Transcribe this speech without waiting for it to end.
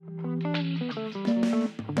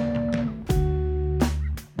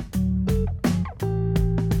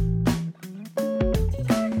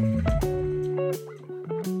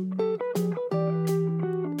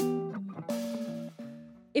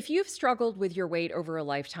struggled with your weight over a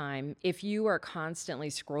lifetime, if you are constantly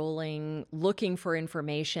scrolling, looking for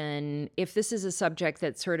information, if this is a subject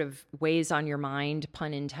that sort of weighs on your mind,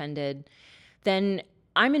 pun intended, then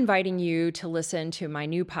I'm inviting you to listen to my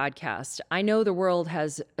new podcast. I know the world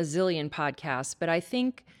has a zillion podcasts, but I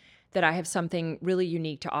think that I have something really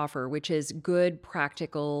unique to offer, which is good,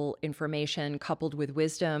 practical information coupled with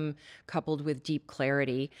wisdom, coupled with deep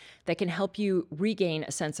clarity that can help you regain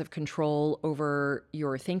a sense of control over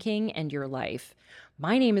your thinking and your life.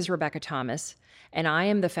 My name is Rebecca Thomas, and I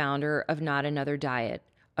am the founder of Not Another Diet,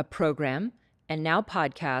 a program and now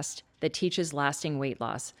podcast that teaches lasting weight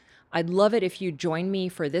loss. I'd love it if you join me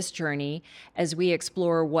for this journey as we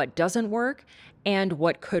explore what doesn't work and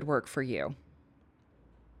what could work for you.